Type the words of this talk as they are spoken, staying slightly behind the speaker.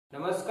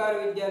નમસ્કાર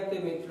વિદ્યાર્થી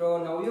મિત્રો,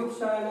 નવયુગ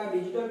શાળાના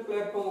ડિજિટલ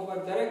પ્લેટફોર્મ પર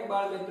દરેક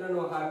બાળ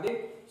મિત્રોનું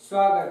હાર્દિક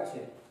સ્વાગત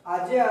છે।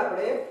 આજે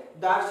આપણે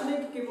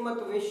દાર્શનિક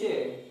કિંમત વિશે,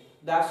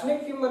 દાર્શનિક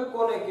કિંમત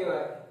કોને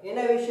કહેવાય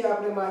એના વિશે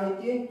આપણે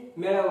માહિતી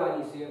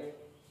મેળવવાની છે।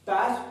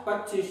 તાસ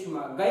 25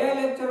 માં ગયા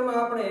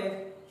લેક્ચરમાં આપણે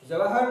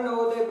જવાહર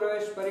નવોદય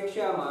પ્રવેશ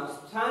પરીક્ષામાં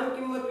સ્થાન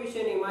કિંમત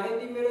વિશેની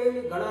માહિતી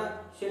મેળવેલી, ઘણા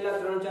છેલ્લા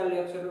 3-4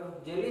 લેક્ચર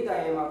જે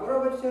લીધા એમાં,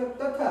 બરોબર છે।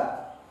 તથા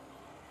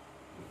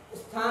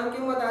સ્થાન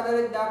કિંમત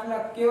આધારિત દાખલા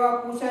કેવા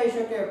પૂછાઈ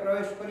શકે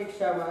પ્રવેશ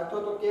પરીક્ષામાં,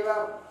 અથવા તો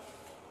કેવા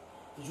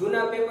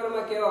જૂના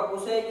પેપરમાં કેવા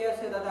પૂછાઈ ગયા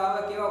છે તથા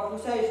આવા કેવા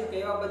પૂછાઈ શકે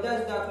એવા બધા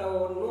જ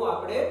દાખલાઓનું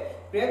આપણે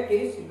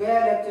પ્રેક્ટિસ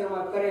ગયા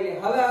લેક્ચરમાં કરેલી।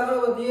 હવે આગળ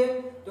વધીએ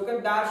તો કે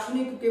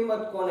દાર્શનિક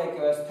કિંમત કોને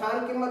કહેવાય।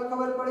 સ્થાન કિંમત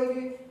ખબર પડી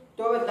ગઈ,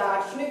 તો હવે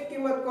દાર્શનિક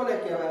કિંમત કોને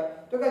કહેવાય?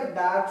 તો કે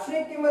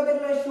દાર્શનિક કિંમત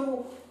એટલે શું?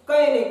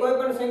 કઈ નહીં, કોઈ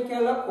પણ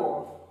સંખ્યા લખો।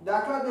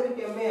 દાખલા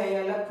તરીકે મેં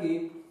અહીંયા લખી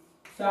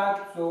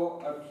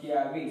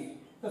 728,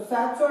 તો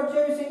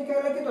 728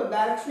 સંખ્યા લખી, તો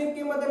દાર્શનિક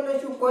કિંમત એટલે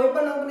શું? કોઈ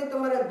પણ અંકની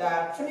તમારે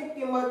દાર્શનિક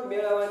કિંમત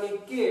મેળવવાની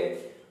કે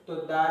તો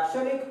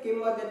દાર્શનિક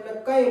કિંમત એટલે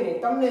કઈ નહીં,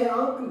 તમને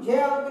અંક જે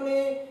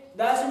અંકની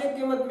દાર્શનિક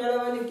કિંમત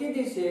મેળવવાની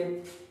કીધી છે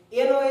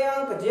એનો એ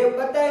અંક જે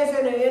બતાય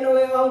છે ને એનો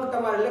એ અંક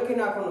તમારે લખી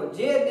નાખવાનો,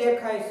 જે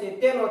દેખાય છે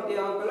તેનો તે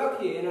અંક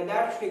લખી એને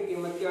દાર્શનિક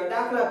કિંમત કહેવાય।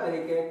 દાખલા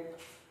તરીકે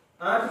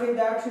 8 ની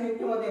દાર્શનિક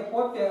કિંમત એ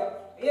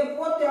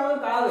પોતે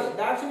અંક આવે,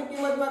 દાર્શનિક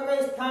કિંમતમાં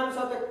કઈ સ્થાન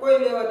સાથે કોઈ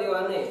લેવા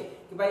દેવા નહીં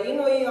કે ભાઈ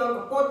એનો એ અંક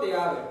પોતે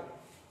આવે।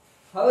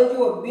 હવે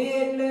જુઓ 2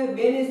 એટલે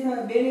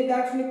 2 ની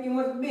દાર્શનિક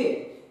કિંમત 2,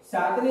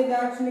 7 ની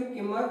દાર્શનિક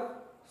કિંમત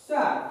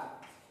 7।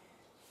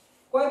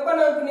 કોઈ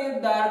પણ અંકની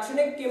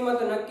દાર્શનિક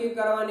કિંમત નક્કી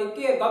કરવાની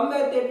કે ગમે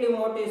તેટલી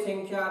મોટી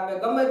સંખ્યા આપે,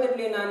 ગમે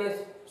તેટલી નાની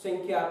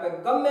સંખ્યા આપે,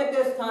 ગમે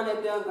તે સ્થાને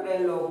તે અંક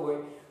રહેલો હોય,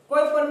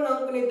 કોઈ પણ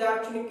અંકની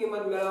દાર્શનિક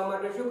કિંમત મેળવવા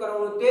માટે શું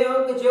કરવાનું? તે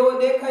અંક જેવો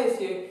દેખાય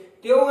છે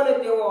તેવો ને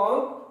તેવો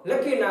અંક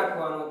લખી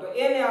નાખવાનો, તો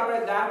એને આપણે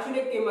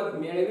દાર્શનિક કિંમત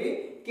મેળવી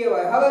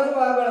કહેવાય। હવે જો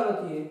આગળ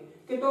વધીએ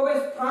કે તો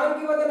ભાઈ સ્થાન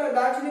કિંમત અને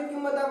દાર્શનિક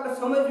કિંમત આપણે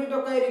સમજવી તો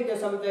કઈ રીતે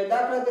સમજાય?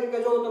 દાખલા તરીકે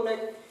જો તમને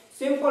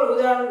સિમ્પલ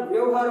ઉદાહરણ,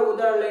 વ્યવહારુ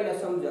ઉદાહરણ લઈને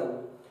સમજાવું।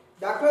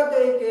 દાખલા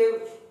તરીકે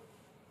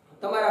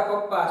તમારા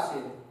પપ્પા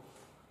છે,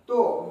 તો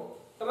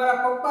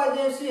તમારા પપ્પા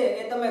જે છે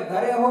એ તમે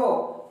ઘરે હો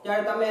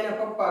ત્યારે તમે એને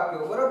પપ્પા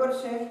કહો, બરોબર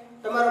છે।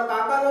 તમારો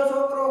કાકાનો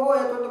છોકરો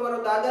હોય તો તમારો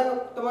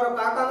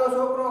કાકાનો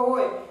છોકરો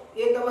હોય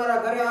એ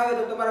તમારા ઘરે આવે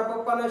તો તમારા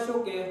પપ્પાને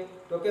શું કહે?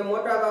 તો કે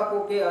મોટા બાપુ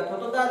કે અથવા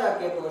તો દાદા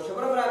કહેતો હશે,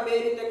 બરોબર? આ બે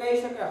રીતે કહી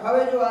શકે।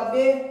 હવે જો આ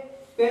બે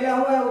પહેલા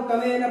હું આવ્યું,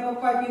 તમે એને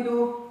પપ્પા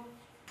કીધું,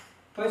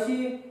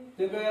 પછી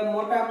તો કે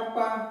મોટા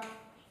પપ્પા,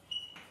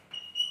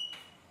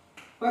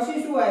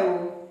 પછી શું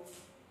આવ્યું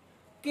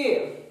કે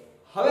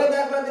હવે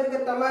દાખલા તરીકે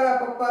તમારા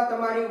પપ્પા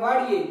તમારી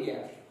વાડીએ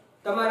ગયા,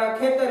 તમારા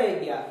ખેતરે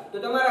ગયા, તો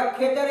તમારા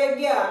ખેતરે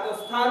ગયા તો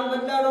સ્થાન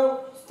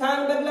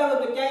બદલાણો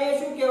તો ક્યાં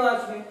શું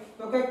કહેવાશે?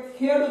 તો કે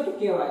ખેડૂત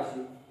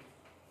કહેવાશે।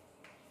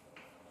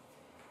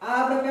 આ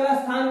આપણે પહેલા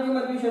સ્થાન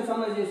કિંમત વિશે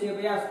સમજીએ છીએ।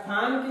 ભાઈ આ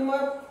સ્થાન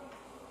કિંમત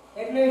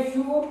એટલે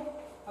શું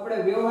આપણે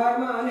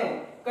વ્યવહારમાં, અને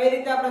કઈ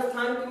રીતે આપણે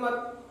સ્થાન કિંમત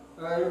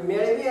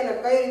મેળવી અને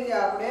કઈ રીતે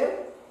આપણે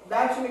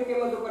દાર્શનિક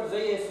કિંમત ઉપર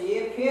જઈએ છીએ,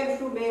 એ ફેર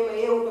શું બેમાં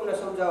એ હું તમને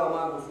સમજાવવા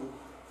માંગુ છું।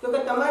 તો કે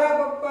તમારા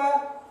પપ્પા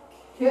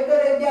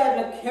ખેતરે ગયા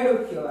એટલે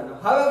ખેડૂત કહેવાના।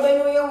 હવે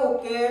બન્યું એવું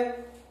કે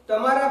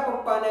તમારા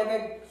પપ્પાને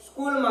કંઈક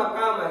સ્કૂલમાં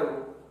કામ આવ્યું,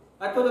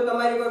 અથવા તો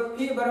તમારી કોઈ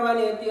ફી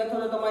ભરવાની હતી,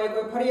 અથવા તો તમારી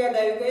કોઈ ફરિયાદ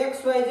આવી કે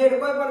XYZ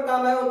કોઈ પણ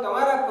કામ આવ્યું,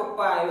 તમારા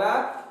પપ્પા આવ્યા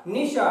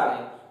નિશાળે,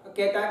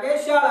 કહેતા કે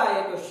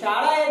શાળાએ, તો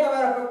શાળાએ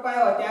તમારા પપ્પા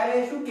આવ્યા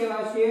ત્યારે શું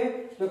કહેવાશે?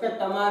 તો કે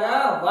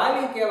તમારા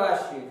વાલી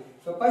કહેવાશે।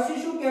 તો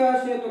પછી શું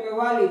કહેવાશે? તો કે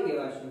વાલી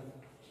કહેવાશે।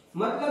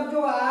 મતલબ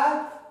જો આ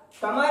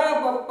તમારા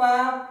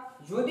પપ્પા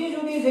જુદી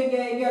જુદી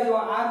જગ્યાએ ગયા, જો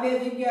આ બે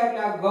જગ્યા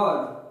એટલે આ ઘર,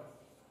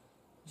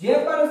 જે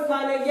પણ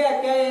સ્થાને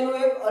ગયા ત્યાં એનું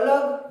એક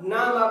અલગ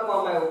નામ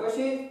આપવામાં આવ્યું।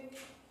 પછી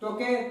તો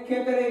કે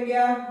ખેતરે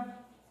ગયા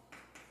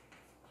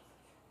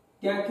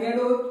ત્યાં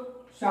ખેડૂત,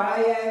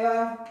 શાળાએ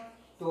આવ્યા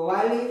તો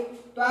વાલી।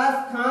 તો આ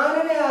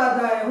સ્થાનને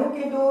આધારે હું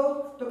કીધું?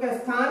 તો કે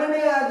સ્થાનને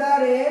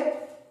આધારે,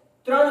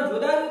 3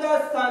 જુદા જુદા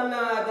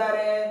સ્થાનના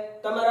આધારે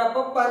તમારા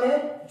પપ્પાને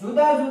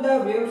જુદા જુદા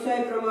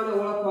વ્યવસાય પ્રમાણે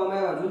ઓળખવામાં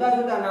આવ્યા, જુદા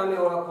જુદા નામે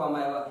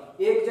ઓળખવામાં આવ્યા।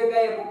 એક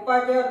જગ્યાએ પપ્પા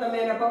કહો, તમે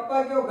એને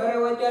પપ્પા કહો, ઘરે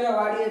હોય ત્યારે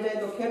વાડીએ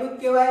જાય તો ખેડૂત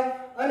કહેવાય,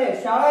 અને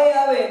શાળાએ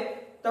આવે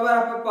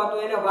તમારા પપ્પા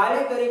તો એને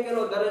વાલી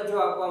તરીકેનો દરજ્જો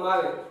આપવામાં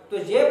આવે। તો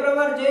જે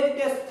પ્રમાણે જે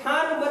રીતે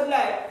સ્થાન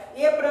બદલાય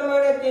એ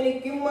પ્રમાણે તેની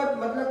કિંમત,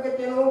 મતલબ કે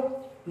તેનું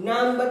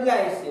નામ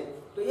બદલાય છે।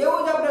 તો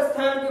એવું જ આપણે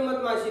સ્થાન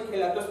કિંમતમાં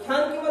શીખેલા। તો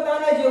સ્થાન કિંમત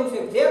આના જેવું છે,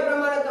 જે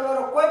પ્રમાણે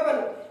તમારો કોઈ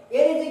પણ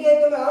એની જગ્યાએ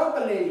તમે અંક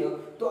લઈ લો,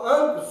 તો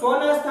અંક 100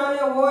 ના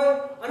સ્થાને હોય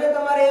અને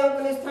તમારે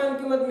અંકની સ્થાન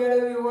કિંમત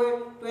મેળવવી હોય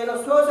તો એનો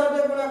 100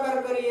 સાથે ગુણાકાર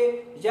કરીએ,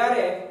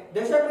 જ્યારે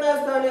દશકના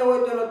સ્થાને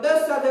હોય તો એનો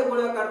 10 સાથે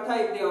ગુણાકાર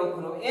થાય તે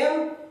અંકનો। એમ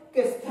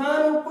કે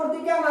સ્થાન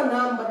ઉપરથી કેવા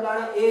નામ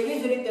બદલાણા, એવી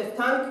જ રીતે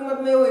સ્થાન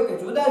કિંમતમાં એવું હોય કે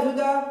જુદા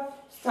જુદા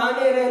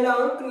સ્થાને રહેલા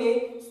અંકની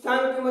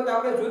સ્થાન કિંમત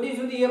આપણે જુદી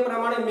જુદી એ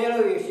પ્રમાણે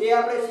મેળવીએ છીએ, એ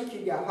આપણે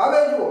શીખી ગયા।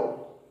 હવે જુઓ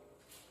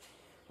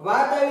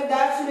વાત આવી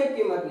દાર્શનિક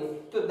કિંમતની,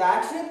 તો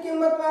દાર્શનિક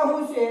કિંમતમાં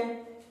શું છે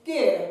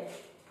કે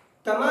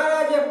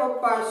તમારા જે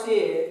પપ્પા છે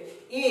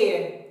એ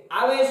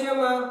આવે છે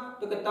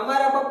તો કે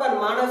તમારા પપ્પાને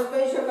માણસ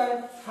કહી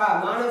શકાય? હા,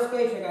 માણસ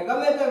કહી શકાય.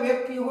 ગમે તે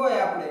વ્યક્તિ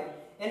હોય આપણે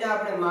એને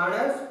આપણે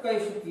માણસ કહી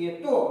શકીએ.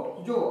 તો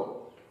જો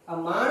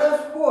આ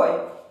માણસ હોય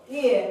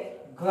એ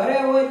ઘરે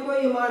હોય તો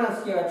એ માણસ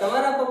કહેવાય.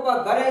 તમારા પપ્પા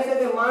ઘરે છે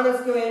તે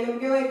માણસ કહેવાય. એને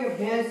કહેવાય કે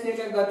ભેંસ છે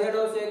કે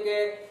ગધેડો છે કે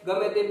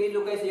ગમે તે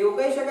બીજું કઈ છે એવું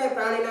કહી શકાય?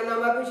 પ્રાણીના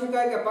નામ આપી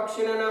શકાય કે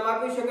પક્ષીના નામ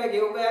આપી શકાય કે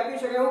એવું કઈ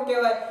આપી શકાય? શું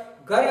કહેવાય?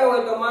 ઘરે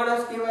હોય તો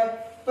માણસ કહેવાય.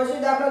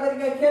 પછી દાખલા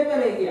તરીકે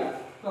ખેતરે ગયા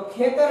તો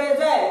ખેતરે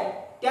જાય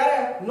ત્યારે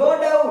નો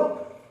ડાઉટ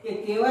એ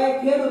કહેવાય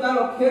ખેડૂત.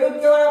 આનો ખેડૂત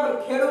કહેવાય.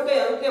 પણ ખેડૂત એ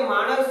અંતે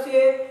માણસ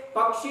છે,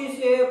 પક્ષી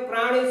છે,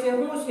 પ્રાણી છે,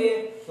 શું છે?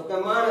 તો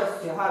કે માણસ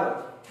છે. હાલો,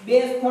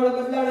 બે સ્થળ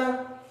બદલાણા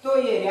તો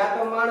એ યા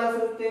તો માણસ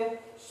જ છે.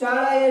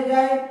 શાળાએ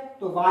જાય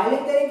તો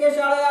વાલી તરીકે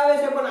શાળાએ આવે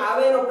છે, પણ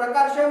આવે એનો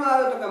પ્રકાર શેમાં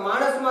આવે? તો કે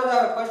માણસમાં જ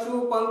આવે.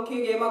 પશુ,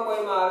 પંખી કે એમાં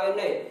કોઈમાં આવે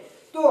નહીં.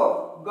 તો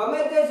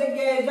ગમે તે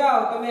જગ્યાએ જાઓ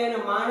તમે એને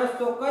માણસ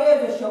તો કહી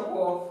જ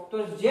શકો. તો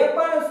જે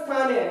પણ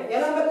સ્થાને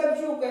એનો મતલબ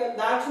શું કે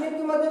દાર્શનિક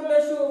કિંમત એટલે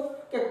શું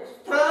કે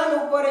સ્થાન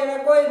ઉપર એને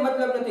કોઈ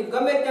મતલબ નથી.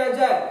 ગમે ત્યાં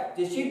જાય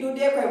જે સીધું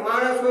દેખાય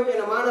માણસ હોય તો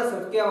એને માણસ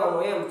જ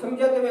કહેવાનું. એમ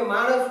સમજ્યા તમે?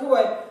 માણસ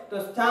હોય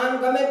તો સ્થાન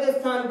ગમે તે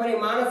સ્થાન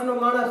ભરી માણસનો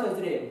માણસ જ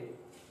રહે.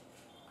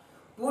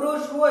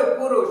 પુરુષ હોય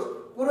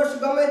પુરુષ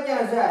ગમે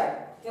ત્યાં જાય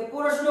એ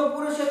પુરુષનો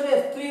પુરુષ જ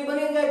રહે. સ્ત્રી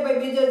બની જાય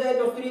ભાઈ બીજે જાય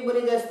તો સ્ત્રી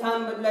બની જાય,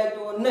 સ્થાન બદલાય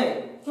તો નહીં.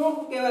 શું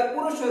કહેવાય?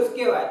 પુરુષ જ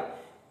કહેવાય.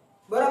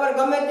 બરાબર?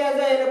 ગમે ત્યાં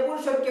જાય એને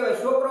પુરુષ જ કહેવાય.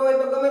 છોકરો હોય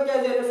તો ગમે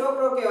ત્યાં જાય એને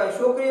છોકરો કહેવાય.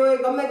 છોકરી હોય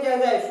ગમે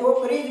ત્યાં જાય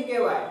છોકરી જ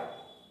કહેવાય.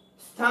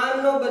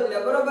 સ્થાન નો બદલે.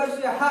 બરોબર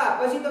છે? હા,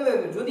 પછી તમે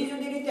જુદી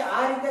જુદી રીતે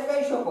આ રીતે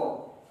કહી શકો.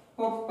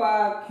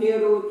 પપ્પા,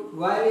 ખેડૂત,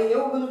 વાલી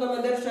એવું બધું તમે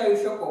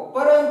દર્શાવી શકો.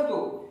 પરંતુ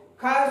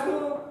ખાસ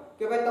શું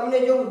કે ભાઈ તમને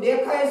જેવું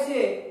દેખાય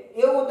છે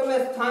એવું તમે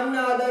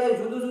સ્થાનના આધારે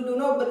જુદું જુદું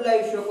ન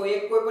બદલાવી શકો.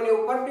 એક કોઈ પણ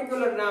એવું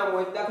પર્ટિક્યુલર નામ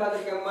હોય, દાખલા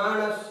તરીકે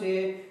માણસ છે,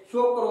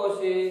 છોકરો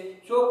છે,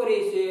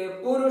 છોકરી છે,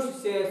 પુરુષ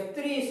છે,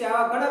 સ્ત્રી છે,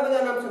 આવા ઘણા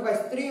બધા નામ છે.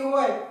 ભાઈ સ્ત્રી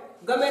હોય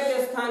ગમે તે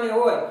સ્થાને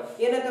હોય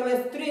એને તમે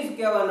સ્ત્રી જ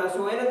કહેવાના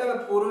છો, એને તમે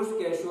પુરુષ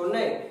કહેશો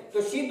નહીં.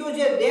 તો સીધું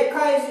જે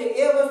દેખાય છે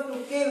એ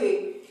વસ્તુ કેવી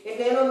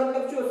એટલે એનો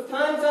મતલબ શું?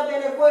 સ્થાન સાથે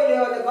એને કોઈ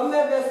લેવા દે. ગમે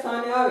તે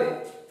સ્થાને આવે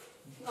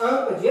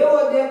અંક જેવો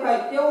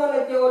દેખાય તેવો ને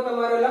તેવો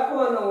તમારે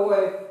લખવાનો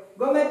હોય.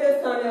 ગમે તે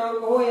સ્થાને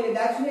અંક હોય એની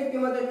દાર્શનિક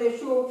કિંમત એટલે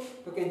શું?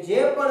 તો કે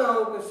જે પણ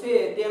અંક છે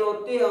તેનો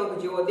તે અંક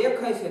જેવો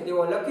દેખાય છે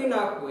તેવો લખી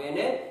નાખવો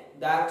એને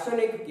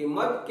દાર્શનિક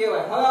કિંમત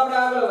કહેવાય. હવે આપણે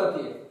આગળ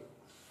વધીએ.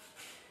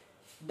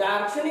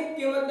 દાર્શનિક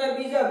કિંમતના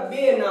બીજા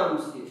બે નામ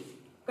છે.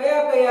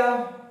 કયા કયા?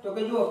 તો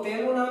કે જો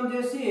પહેલું નામ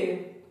જે છે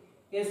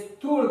એ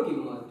સ્થૂળ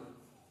કિંમત.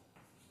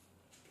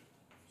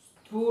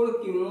 સ્થૂળ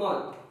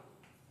કિંમત.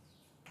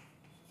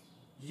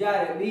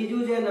 જ્યારે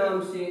બીજું જે નામ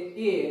છે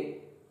એ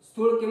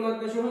સ્થૂળ કિંમત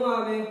પછી શું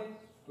આવે?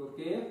 તો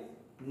કે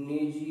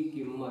નિજી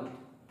કિંમત.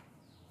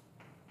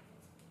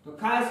 તો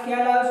ખાસ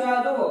ખ્યાલ આવશે.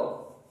 આ જુઓ,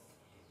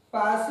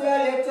 પાછલા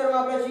લેક્ચરમાં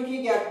આપણે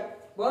શીખી ગયા.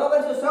 બરોબર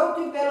છે?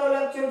 સૌથી પહેલો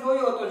લેક્ચર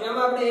જોયો હતો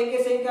જેમાં આપણે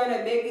એકી સંખ્યા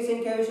અને બેકી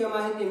સંખ્યા વિશે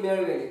માહિતી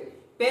મેળવેલી.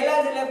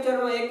 પહેલા જ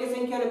લેક્ચરમાં એકી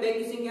સંખ્યા અને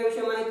બેકી સંખ્યા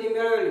વિશે માહિતી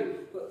મેળવેલી.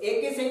 તો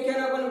એકી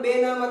સંખ્યાના પણ બે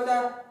નામ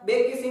હતા,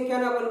 બેકી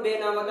સંખ્યાના પણ બે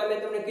નામ હતા.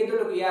 મેં તમને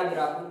કીધું કે યાદ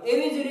રાખો.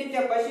 એવી જ રીતે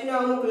પછીના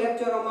અમુક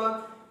લેક્ચરોમાં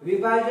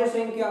વિભાજ્ય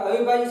સંખ્યા,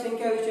 અવિભાજ્ય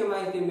સંખ્યા વિશે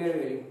માહિતી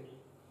મેળવેલી.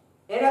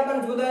 એના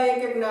પણ જુદા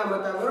એક એક નામ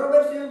હતા.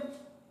 બરોબર છે?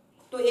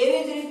 તો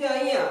એવી જ રીતે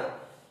અહીંયા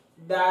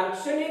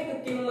દાર્શનિક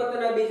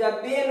કિંમતના બીજા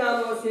બે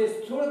નામો છે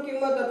સ્થૂળ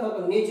કિંમત અથવા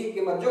તો નિજી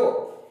કિંમત. જો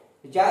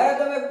જ્યારે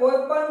તમે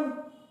કોઈ પણ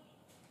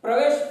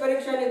પ્રવેશ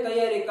પરીક્ષાની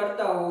તૈયારી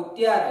કરતા હો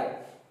ત્યારે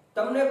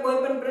તમને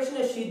કોઈ પણ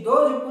પ્રશ્ન સીધો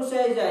જ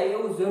પૂછાઈ જાય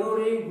એવું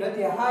જરૂરી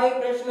નથી. હા, એ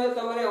પ્રશ્ન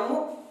તમારે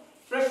અમુક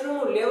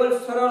પ્રશ્નનું લેવલ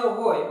સરળ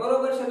હોય.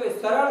 બરોબર છે? તો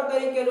સરળ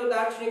તરીકે જો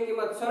દાર્શનિક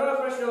કિંમત સરળ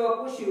પ્રશ્નમાં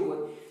પૂછ્યું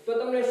હોય તો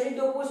તમને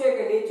સીધું પૂછે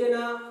કે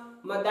નીચેના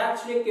માં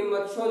દાર્શનિક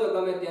કિંમત શોધો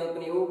ગમે તે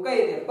અંકની એવું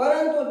કહી દે.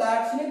 પરંતુ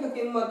દાર્શનિક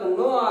કિંમત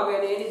નો આવે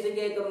અને એની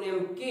જગ્યાએ તમને એમ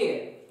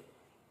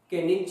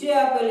કે નીચે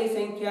આપેલી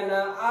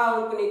સંખ્યાના આ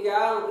અંકની કે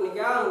આ અંકની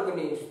કે આ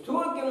અંકની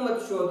સ્થૂળ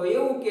કિંમત શોધો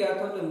એવું કે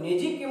અથવા તો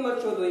નિજી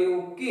કિંમત શોધો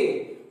એવું કે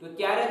તો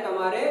ત્યારે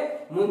તમારે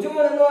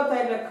મૂંઝવણ ન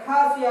થાય. એટલે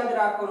ખાસ યાદ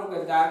રાખવાનું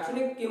કે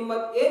દાર્શનિક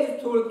કિંમત એ જ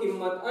સ્થૂળ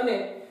કિંમત અને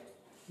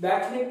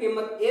દાર્શનિક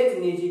કિંમત એ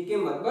જ નિજી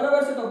કિંમત.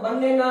 બરાબર છે? તો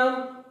બંને નામ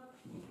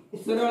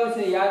સરળ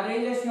છે, યાદ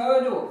રહી જશે.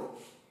 હવે જો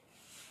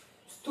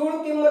સ્થૂળ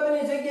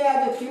કિંમતની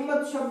જગ્યાએ જે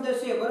કિંમત શબ્દ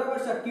છે, બરાબર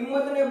છે,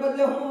 કિંમતને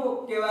બદલે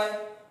શું કહેવાય?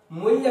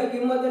 મૂલ્ય.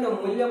 કિંમતને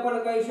મૂલ્ય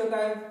પણ કહી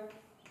શકાય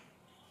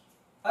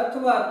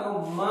અથવા તો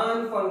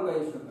માન પણ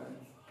કહી શકાય.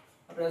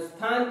 આપણે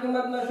સ્થાન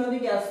કિંમતમાં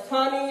શોધી ગયા.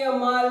 સ્થાનીય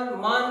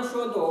માન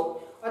શોધો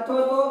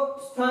અથવા તો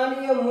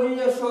સ્થાનીય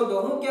મૂલ્ય શોધો.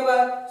 શું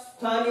કહેવાય?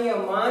 સ્થાનીય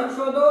માન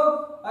શોધો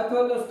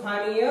અથવા તો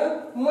સ્થાનીય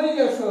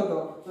મૂલ્ય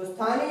શોધો. તો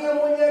સ્થાનીય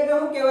મૂલ્ય એટલે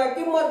શું કહેવાય?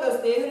 કિંમત જ.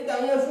 એવી રીતે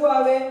અહીંયા શું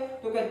આવે?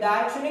 તો કે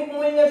દાર્શનિક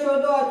મૂલ્ય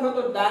શોધો અથવા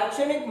તો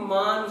દાર્શનિક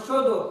માન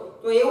શોધો.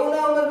 તો એવું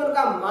ના સમજવું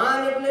કે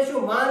માન એટલે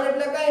શું? માન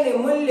એટલે કઈ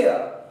નહીં, મૂલ્ય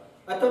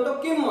અથવા તો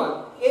કિંમત.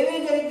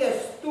 એવી જ રીતે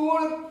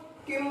સ્થૂળ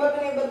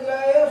કિંમતની બદલે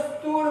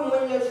સ્થૂળ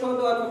મૂલ્ય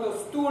શોધો અથવા તો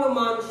સ્થૂળ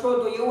માન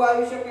શોધો એવું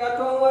આવી શકે.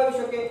 અથવા શું આવી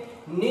શકે?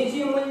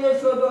 નિજી મૂલ્ય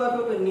શોધો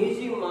અથવા તો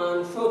નિજી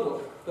માન શોધો.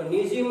 તો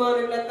નિજી માન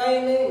એટલે કઈ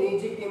નહીં,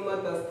 નિજી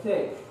કિંમત જ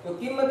થઈ. તો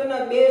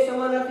કિંમતના બે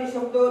સમાનાર્થી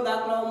શબ્દો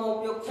દાખલાઓમાં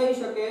ઉપયોગ થઈ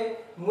શકે,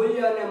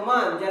 મૂલ્ય અને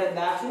માન. જ્યારે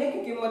દાર્શનિક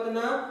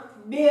કિંમતના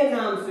બે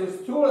નામ છે,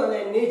 સ્થૂળ અને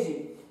નિજી.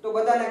 તો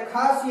બધાને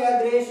ખાસ યાદ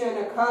રહેશે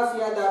અને ખાસ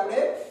યાદ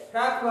આપણે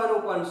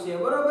રાખવાનું પણ છે,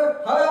 બરોબર.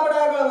 હવે આપણે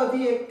આગળ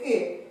વધીએ કે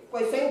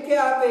કોઈ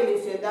સંખ્યા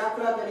આપેલી છે,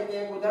 દાખલા તરીકે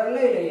એક ઉદાહરણ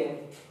લઈ લઈએ.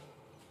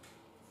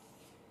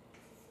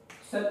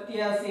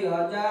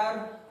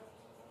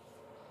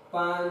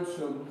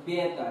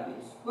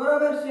 87,542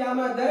 બરોબર છે.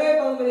 આમાં દરેક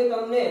અંકની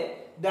તમને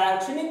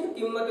દાર્શનિક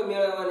કિંમત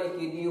મેળવવાની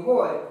કીધી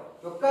હોય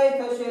તો કઈ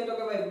થશે? તો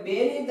કે ભાઈ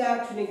 2 ની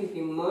દાર્શનિક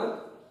કિંમત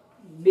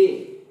 2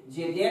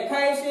 જે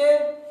દેખાય છે,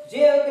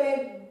 જે અંકની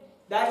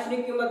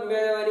દાર્શનિક કિંમત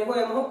મેળવવાની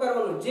હોય એમ શું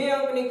કરવાનું? જે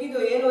અંકને કીધો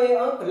એનો એ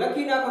અંક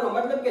લખી નાખવાનો,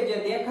 મતલબ કે જે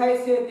દેખાય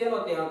છે તેનો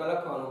તે અંક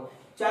લખવાનો.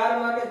 4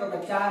 માટે તો કે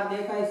 4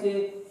 દેખાય છે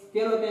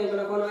તેનો તે અંક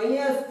લખવાનો.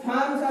 અહીંયા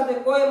સ્થાન સાથે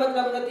કોઈ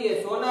મતલબ નથી,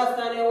 100 ના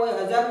સ્થાને હોય,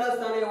 1000 ના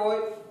સ્થાને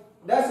હોય,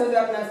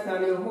 10,000 ના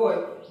સ્થાને હોય.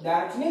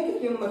 દાર્શનિક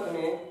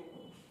કિંમતને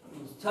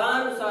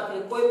સ્થાન સાથે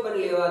કોઈ પણ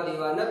લેવા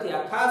દેવા નથી,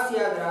 આ ખાસ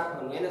યાદ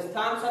રાખવાનું. એને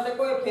સ્થાન સાથે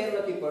કોઈ ફેર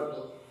નથી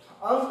પડતો.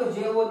 અંક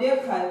જેવો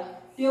દેખાય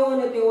તેવો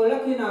ને તેવો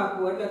લખી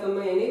નાખવું એટલે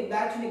તમને એની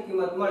દાર્શનિક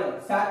કિંમત મળે.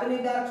 7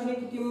 ની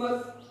દાર્શનિક કિંમત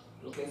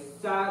તો કે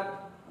 7,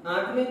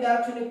 8 ની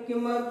દાર્શનિક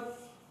કિંમત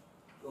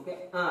તો કે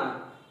 8.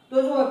 તો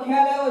જો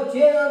ખ્યાલ આવ્યો,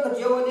 જે અંક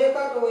જેવો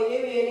દેખાતો હોય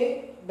એવી એની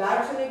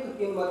દાર્શનિક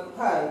કિંમત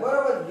થાય,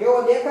 બરોબર. જેવો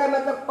દેખાય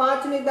મતલબ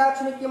 5 ની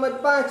દાર્શનિક કિંમત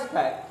 5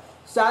 થાય,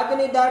 7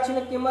 ની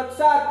દાર્શનિક કિંમત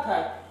 7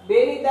 થાય,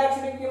 2 ની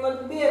દાર્શનિક કિંમત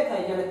 2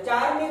 થાય, અને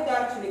 4 ની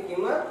દાર્શનિક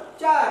કિંમત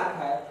 4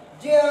 થાય.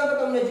 જે અંક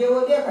તમને જેવો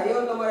દેખાય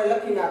એવો તમારે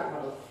લખી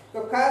નાખવાનો. તો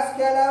ખાસ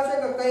ખ્યાલ આવશે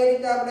કે કઈ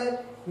રીતે આપણે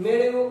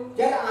મેળવ્યું.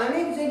 જ્યારે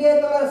આની જગ્યાએ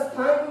તમારે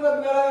સ્થાન કિંમત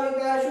મેળવવાની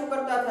ત્યારે શું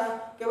કરતા હતા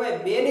કે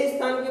ભાઈ 2 ની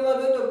સ્થાન કિંમત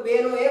હોય તો 2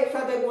 નો 1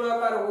 સાથે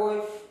ગુણાકાર હોય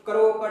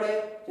કરવો પડે.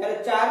 જ્યારે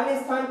 4 ની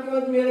સ્થાન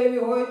કિંમત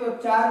મેળવવી હોય તો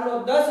 4 નો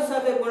 10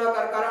 સાથે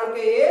ગુણાકાર, કારણ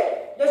કે એ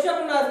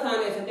દશકના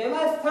સ્થાને છે,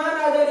 તેમાં સ્થાન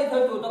આધારિત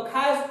હતું. તો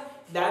ખાસ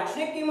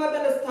દાર્શનિક કિંમત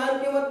અને સ્થાન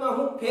કિંમતમાં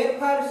શું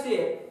ફેરફાર છે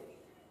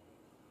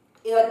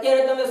એ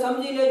અત્યારે તમે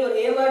સમજી લેજો.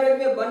 એ માટે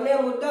મેં બંને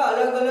મુદ્દા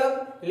અલગ અલગ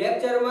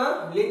લેક્ચરમાં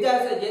લીધા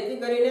છે,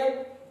 જેથી કરીને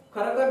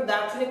ખરેખર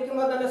દાર્શનિક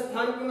કિંમત અને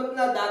સ્થાન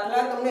કિંમતના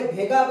દાખલા તમને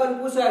ભેગા પણ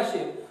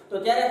પૂછાશે. તો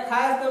ત્યારે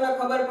ખાસ તમને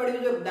ખબર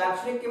પડી જો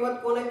દાર્શનિક કિંમત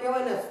કોને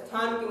કહેવાય ને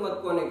સ્થાન કિંમત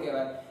કોને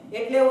કહેવાય.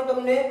 એટલે હું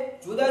તમને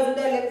જુદા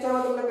જુદા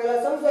લેક્ચરમાં તમને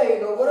પહેલા સમજાવી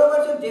દઉં, બરોબર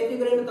છે, જેથી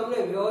કરીને તમને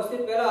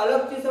વ્યવસ્થિત પહેલા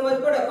અલગથી સમજ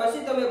પડે,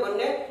 પછી તમે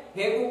બંને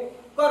ભેગું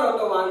કરો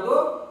તો વાંધો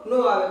ન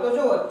આવે. તો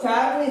જો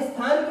 4 ની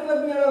સ્થાન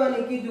કિંમત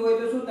મેળવવાની કીધું હોય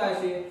તો શું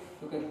થશે?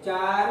 તો કે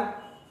 4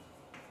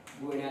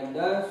 ×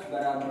 10 =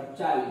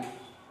 40.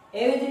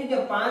 એવી જ રીતે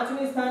 5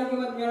 ની સ્થાન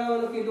કિંમત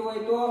મેળવવાનું કીધું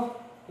હોય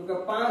તો કે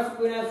 5 ×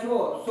 100.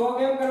 100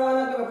 કેમ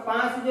કરવાના? તો કે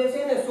 5 જે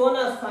છે ને 100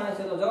 ના સ્થાને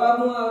છે, તો જવાબ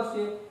શું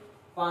આવશે?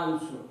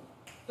 500.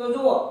 તો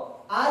જુઓ,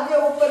 આ જે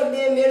ઉપર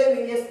બે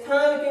મેળવી એ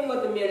સ્થાન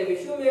કિંમત મેળવી.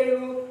 શું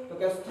મેળવ્યું? તો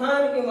કે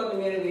સ્થાન કિંમત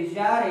મેળવી.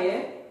 જ્યારે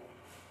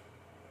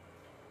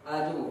આ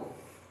જુઓ,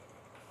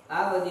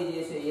 આ બધી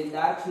જે છે એ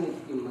દાર્શનિક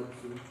કિંમત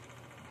છે.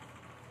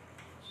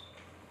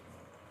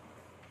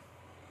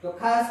 તો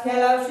ખાસ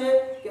ખ્યાલ આવશે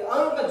કે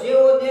અંક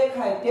જેવો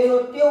દેખાય તેનો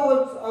તેવો જ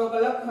અંક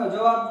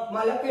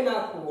જવાબમાં લખી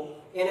નાખવો,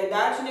 એને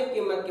દાર્શનિક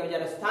કિંમત કહેવાય.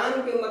 જ્યારે સ્થાન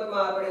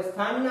કિંમતમાં આપણે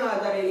સ્થાનના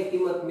આધારે એની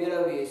કિંમત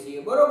મેળવીએ છીએ,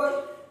 બરોબર.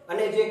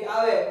 અને જે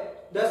આવે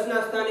 10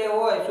 ના સ્થાને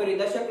હોય,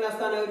 દશકના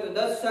સ્થાને હોય તો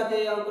 10 સાથે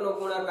અંકનો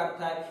ગુણાકાર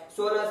થાય,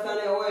 100 ના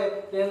સ્થાને હોય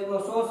તો અંકનો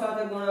 100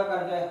 સાથે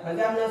ગુણાકાર થાય,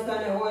 1000 ના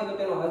સ્થાને હોય તો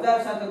તેનો 1000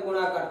 સાથે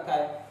ગુણાકાર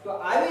થાય. તો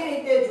આવી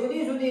રીતે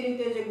જુદી જુદી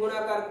રીતે જે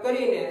ગુણાકાર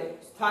કરીને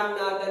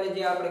સ્થાનના આધારે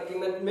જે આપણે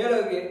કિંમત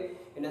મેળવીએ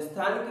એને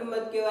સ્થાન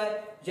કિંમત કહેવાય.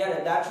 જ્યારે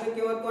દાર્શનિક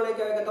કિંમત કોને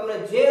કહેવાય? કે તમને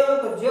જે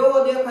અંક જેવો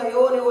દેખાય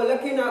એવો ને એવો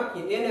લખી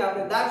નાખીએ તેને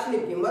આપણે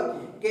દાર્શનિક કિંમત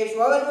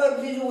કહીશું. હવે જો એક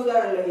બીજું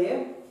ઉદાહરણ લઈએ.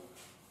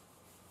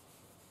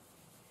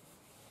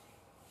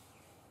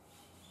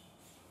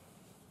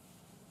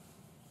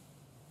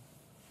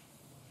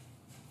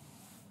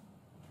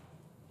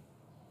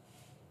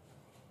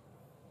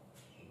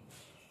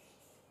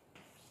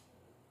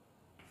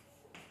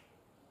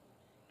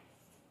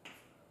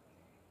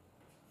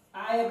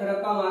 આ એક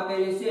રકમ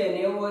આપેલી છે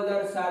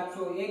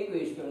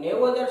 90,721. તો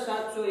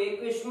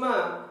 90,721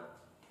 માં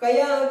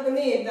કયા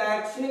અંકની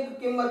દાર્શનિક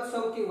કિંમત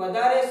સૌથી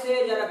વધારે છે,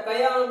 જ્યારે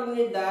કયા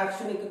અંકની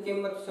દાર્શનિક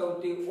કિંમત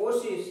સૌથી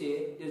ઓછી છે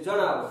તે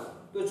જણાવો.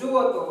 તો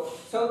જુઓ, તો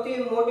સૌથી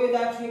મોટી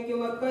દાર્શનિક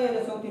કિંમત કઈ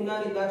અને સૌથી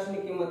નાની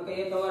દાર્શનિક કિંમત કઈ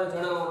એ તમારે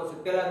જણાવવાનું છે.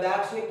 પહેલા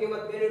દાર્શનિક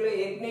કિંમત મેળવી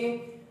લઈએ. 1 ની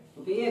તો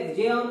કે 1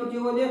 જે અંક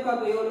જેવો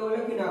દેખાતો એવો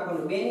લખી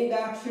નાખવાનો. 2 ની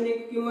દાર્શનિક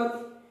કિંમત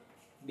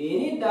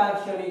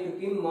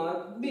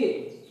 2,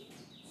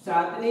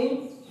 7 ની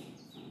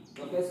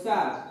તો કે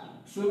 7,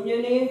 0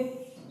 ની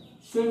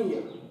 0,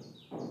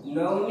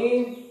 9 ની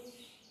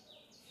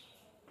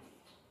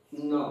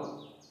 9.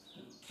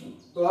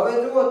 તો હવે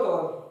જુઓ તો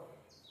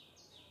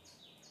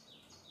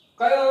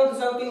કયો અંક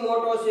સૌથી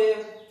મોટો છે?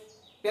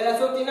 પહેલા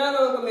સૌથી નાનો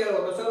અંક મેળવો.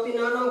 તો સૌથી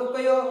નાનો અંક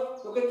કયો?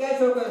 તો કે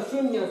કહેશો કે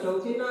 0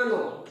 સૌથી નાનો,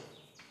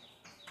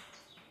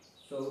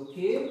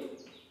 સૌથી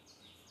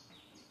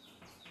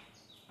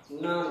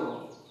નાનો,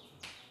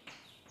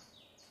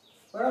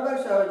 બરાબર.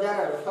 બરાબર છે। હવે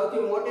જ્યારે સૌથી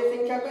મોટી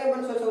સંખ્યા કઈ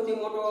બનશે, સૌથી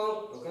મોટો અંક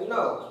તો કે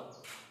 9।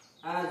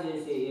 આ જે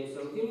છે એ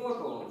સૌથી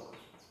મોટો અંક।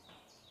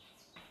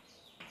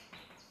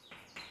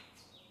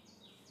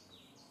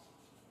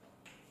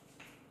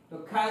 તો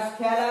ખાસ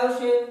ખ્યાલ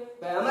આવશે।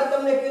 આમાં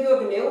તમને કીધું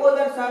કે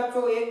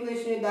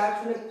 90721 ની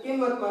દાર્શનિક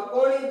કિંમતમાં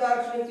કોની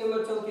દાર્શનિક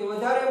કિંમત સૌથી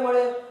વધારે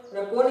મળે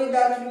અને કોની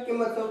દાર્શનિક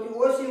કિંમત સૌથી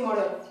ઓછી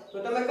મળે। તો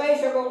તમે કહી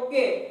શકો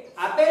કે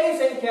આપેલી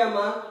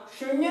સંખ્યામાં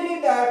 0 ની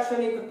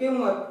દાર્શનિક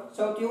કિંમત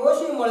સૌથી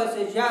ઓછી મળે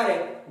છે, જ્યારે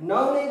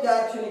 9 ની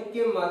દાર્શનિક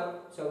કિંમત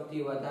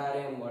સૌથી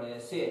વધારે મળે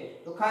છે।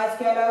 તો ખાસ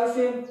ખ્યાલ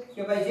આવશે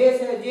કે ભાઈ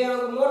જે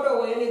અંક મોટો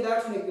હોય એની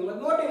દાર્શનિક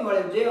કિંમત મોટી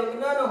મળે, જે અંક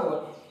નાનો હોય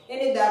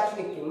એની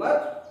દાર્શનિક કિંમત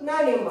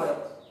નાની મળે।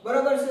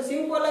 બરોબર છે,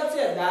 સિમ્પલ જ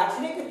છે।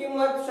 દાર્શનિક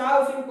કિંમત સાવ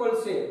સિમ્પલ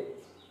છે,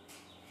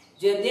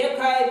 જે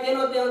દેખાય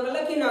તેનો તે અંક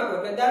લખી નાખો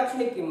એટલે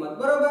દાર્શનિક કિંમત।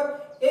 બરોબર,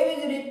 એવી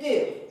જ રીતે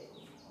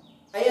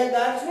અહીંયા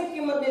દાર્શનિક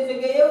કિંમતની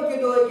જગ્યાએ એવું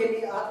કીધું હોય કે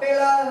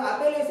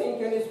આપેલી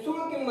સંખ્યાની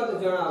સ્થૂળ કિંમત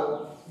જણાવો,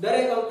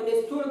 દરેક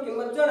અંકની સ્થૂળ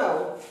કિંમત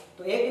જણાવો।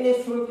 તો 1 ની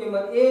સ્થૂળ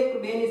કિંમત 1,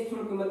 2 ની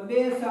સ્થૂળ કિંમત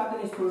 2, 7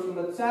 ની સ્થૂળ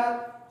કિંમત 7,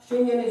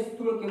 0 ની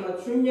સ્થૂળ કિંમત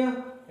 0,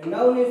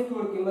 9 ની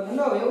સ્થૂળ કિંમત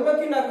 9 એવું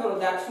લખી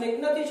નાખવાનું। દાર્શનિક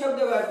નથી શબ્દ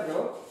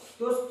વાપર્યો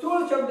તો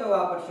સ્થૂળ શબ્દ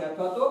વાપરશે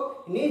અથવા તો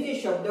નિજી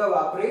શબ્દ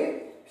વાપરી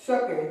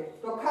શકે।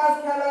 તો ખાસ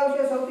ખ્યાલ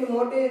આવશે સૌથી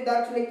મોટી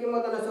દાર્શનિક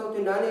કિંમત અને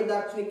સૌથી નાની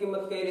દાર્શનિક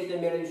કિંમત કઈ રીતે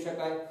મેળવી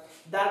શકાય,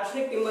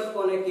 દાર્શનિક કિંમત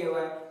કોને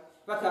કહેવાય,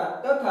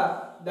 તથા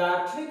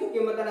દાર્શનિક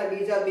કિંમતના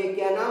બીજા બે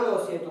કયા નામો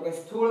છે તો કે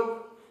સ્થૂળ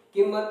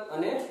કિંમત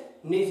અને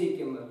નિજી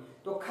કિંમત।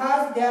 તો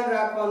ખાસ ધ્યાન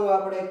રાખવાનું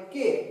આપણે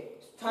કે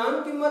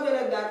સ્થાન કિંમત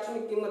અને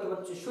દાર્શનિક કિંમત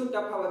વચ્ચે શું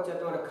તફાવત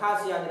છે તમારે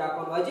ખાસ યાદ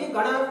રાખવાનું। હજી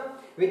ઘણા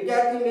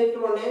વિદ્યાર્થી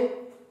મિત્રોને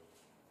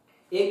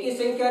એકી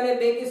સંખ્યા અને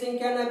બેકી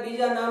સંખ્યાના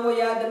બીજા નામો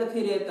યાદ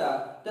નથી રહેતા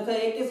તથા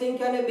એકી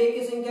સંખ્યા અને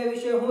બેકી સંખ્યા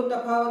વિશે શું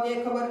તફાવત એ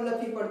ખબર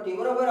નથી પડતી।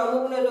 બરોબર,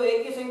 અમુકને જો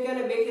એકી સંખ્યા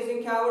અને બેકી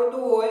સંખ્યા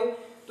આવડતું હોય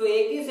તો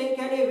એકી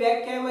સંખ્યાની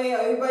વ્યાખ્યામાં એ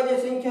અવિભાજ્ય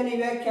સંખ્યાની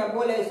વ્યાખ્યા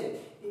બોલે છે।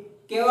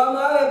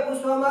 કહેવામાં આવે,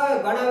 પૂછવામાં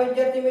આવે, ઘણા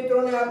વિદ્યાર્થી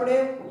મિત્રોને આપણે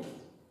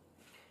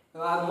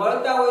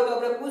મળતા હોય તો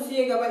આપણે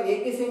પૂછીએ કે ભાઈ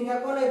એકી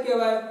સંખ્યા કોને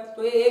કહેવાય,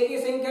 તો એ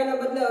એકી સંખ્યાને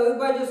બદલે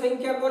અવિભાજ્ય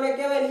સંખ્યા કોને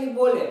કહેવાય એ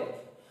બોલે।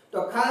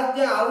 તો ખાસ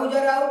જ્યાં આવું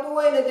જ્યારે આવતું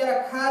હોય ને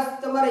ત્યારે ખાસ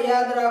તમારે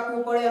યાદ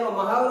રાખવું પડે, એનો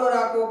મહાવરો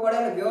રાખવો પડે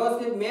અને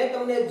વ્યવસ્થિત મેં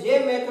તમને જે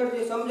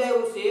મેથડથી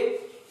સમજાવ્યું છે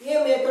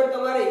એ મેથડ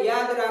તમારે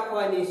યાદ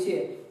રાખવાની છે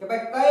કે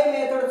ભાઈ કઈ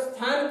મેથડ।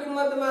 સ્થાન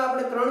કિંમતમાં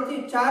આપણે 3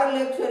 થી 4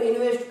 લેક્ચર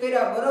ઇન્વેસ્ટ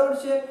કર્યા, બરોબર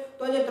છે।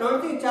 તો જે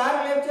 3 થી 4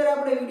 લેક્ચર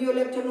આપણે વિડિયો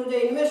લેક્ચરનું જે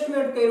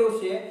ઇન્વેસ્ટમેન્ટ કર્યું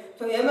છે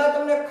તો એમાં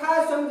તમને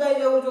ખાસ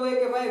સમજાઈ જવું જોઈએ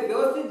કે ભાઈ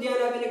વ્યવસ્થિત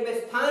ધ્યાન આપીને કે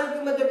સ્થાન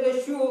કિંમત એટલે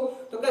શું,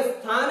 તો કે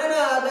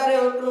સ્થાનના આધારે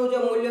અંકનું જે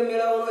મૂલ્ય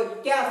મેળવવાનું હોય,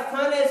 કયા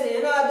સ્થાને છે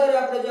એના આધારે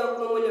આપણે જે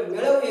અંકનું મૂલ્ય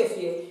મેળવીએ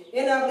છીએ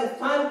એને આપણે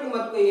સ્થાન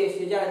કિંમત કહીએ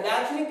છીએ। જ્યારે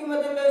દાર્શનિક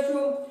કિંમત એટલે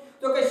શું,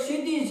 તો કે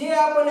સીધી જે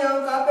આપણને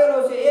અંક આપેલો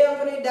છે એ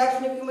અંકની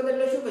દાર્શનિક કિંમત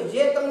એટલે શું કે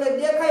જે તમને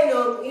દેખાય ને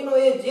અંક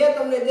એનો એ જે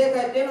તમને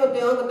દેખાય તેનો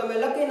તે અંક તમે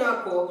લખી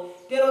નાખો,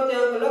 તેનો તે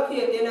અંક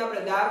લખીએ તેને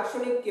આપણે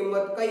દાર્શનિક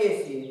કિંમત કહીએ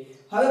છીએ।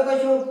 હવે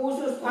પછી હું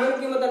પૂછું સ્થાન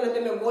કિંમત અને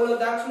તમે બોલો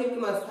દાર્શનિક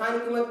કિંમત। સ્થાન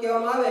કિંમત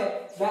કહેવામાં આવે,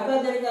 દાખલા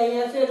તરીકે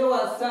અહીંયા છે જો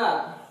આ 7,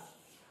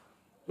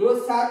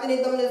 હું 7 ની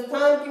તમને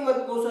સ્થાન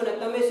કિંમત પૂછો ને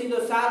તમે સીધો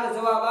 7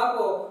 જવાબ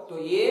આપો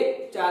તો એ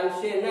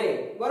ચાલશે નહીં,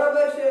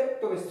 બરોબર છે।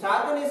 તો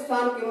 7 ની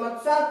સ્થાન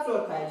કિંમત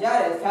 700 થાય,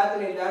 જ્યારે 7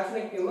 ની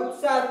દાર્શનિક કિંમત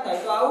 7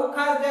 થાય। તો આવું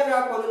ખાસ ધ્યાન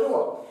રાખવાનું।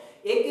 જુઓ,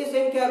 એકી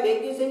સંખ્યા,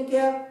 બેકી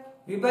સંખ્યા,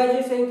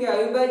 વિભાજ્ય સંખ્યા,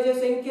 અવિભાજ્ય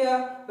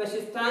સંખ્યા,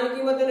 પછી સ્થાન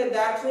કિંમત અને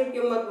દાર્શનિક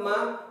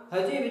કિંમતમાં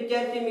હજી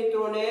વિદ્યાર્થી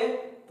મિત્રોને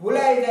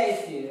ભૂલાઈ જાય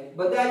છે।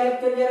 બધા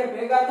લેક્ચર જ્યારે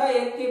ભેગા થાય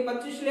 1 થી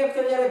 25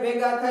 લેક્ચર જ્યારે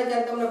ભેગા થાય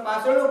ત્યારે તમને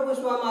પાછળનું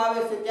પૂછવામાં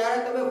આવે છે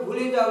ત્યારે તમે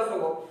ભૂલી જાવ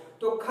છો।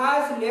 તો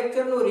ખાસ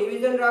લેક્ચરનું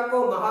રિવિઝન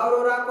રાખો,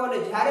 મહાવરો રાખો અને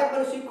જ્યારે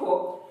પણ શીખો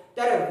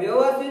ત્યારે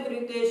વ્યવસ્થિત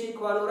રીતે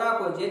શીખવાનું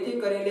રાખો,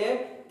 જેથી કરીને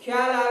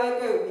ખ્યાલ આવે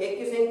કે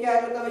એકી સંખ્યા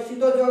એટલે તમે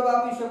સીધો જવાબ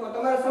આપી શકો।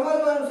 તમારે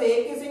સમજવાનું છે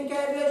એકી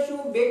સંખ્યા એટલે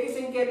શું, બેકી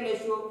સંખ્યા એટલે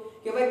શું,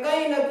 કે ભાઈ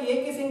કઈ નથી।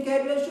 એકી સંખ્યા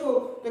એટલે શું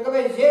કે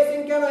ભાઈ જે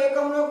સંખ્યાનો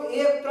એકમનો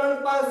 1, 3,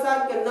 5,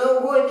 7 કે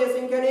 9 હોય તે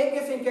સંખ્યાને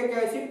એકી સંખ્યા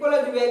કહેવાય, સિમ્પલ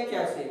જ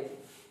વ્યાખ્યા છે।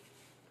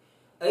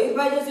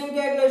 અવિભાજ્ય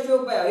સંખ્યા એટલે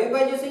શું ભાઈ,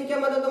 અવિભાજ્ય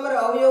સંખ્યામાં તો તમારે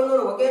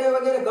અવયવનો વગેરે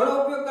વગેરે ઘણો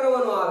ઉપયોગ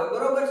કરવાનો આવે,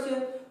 બરોબર છે।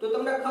 તો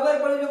તમને ખબર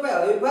પડી જો ભાઈ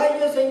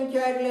અવિભાજ્ય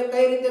સંખ્યા એટલે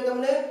કઈ રીતે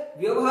તમને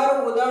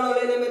વ્યવહારુ ઉદાહરણો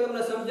લઈને મેં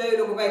તમને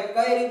સમજાવ્યું કે ભાઈ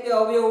કઈ રીતે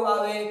અવયવ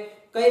આવે,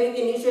 કઈ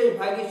રીતે નિશેષ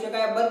ભાગી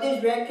શકાય, બધી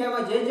જ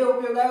વ્યાખ્યામાં જે જે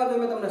ઉપયોગ આવ્યો તો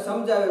મેં તમને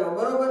સમજાવેલો,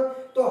 બરોબર।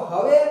 તો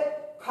હવે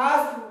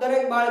ખાસ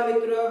દરેક બાળ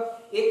મિત્ર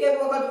એક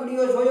વખત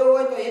વિડિયો જોયો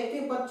હોય તો 1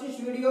 થી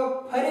 25 વિડિયો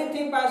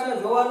ફરીથી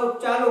પાછા જોવાનું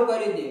ચાલુ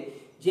કરી દે,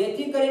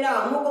 જેથી કરીને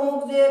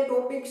અમુક જે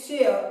ટોપિક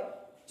છે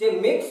જે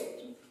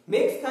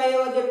મિક્સ થાય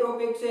એવા જે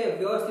ટોપિક છે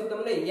વ્યવસ્થિત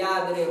તમને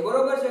યાદ રહે,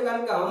 બરોબર છે।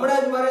 કારણ કે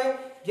હમણાં જ મારે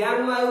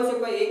ધ્યાનમાં આવ્યું છે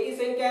કે એકી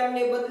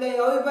સંખ્યાને બદલે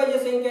અવિભાજ્ય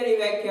સંખ્યાની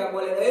વ્યાખ્યા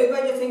બોલે,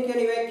 અવિભાજ્ય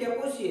સંખ્યાની વ્યાખ્યા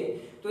પૂછીએ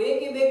તો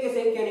એકી બેકી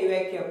સંખ્યાની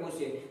વ્યાખ્યા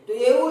પૂછે। તો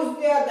એવું જ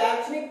તે આ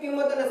દાર્શનિક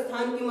કિંમત અને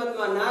સ્થાન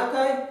કિંમતમાં ના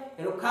થાય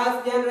એનું ખાસ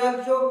ધ્યાન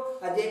રાખજો।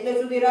 આજે એટલે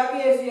સુધી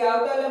રાખીએ છીએ,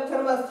 આવતા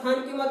લેક્ચરમાં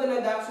સ્થાન કિંમત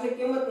અને દાર્શનિક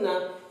કિંમતના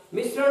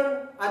મિશ્રણ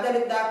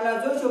આધારિત દાખલા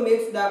જોશું,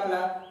 મિક્સ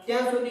દાખલા।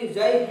 ત્યાં સુધી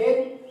જય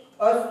હિન્દ,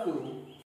 અસ્તુ।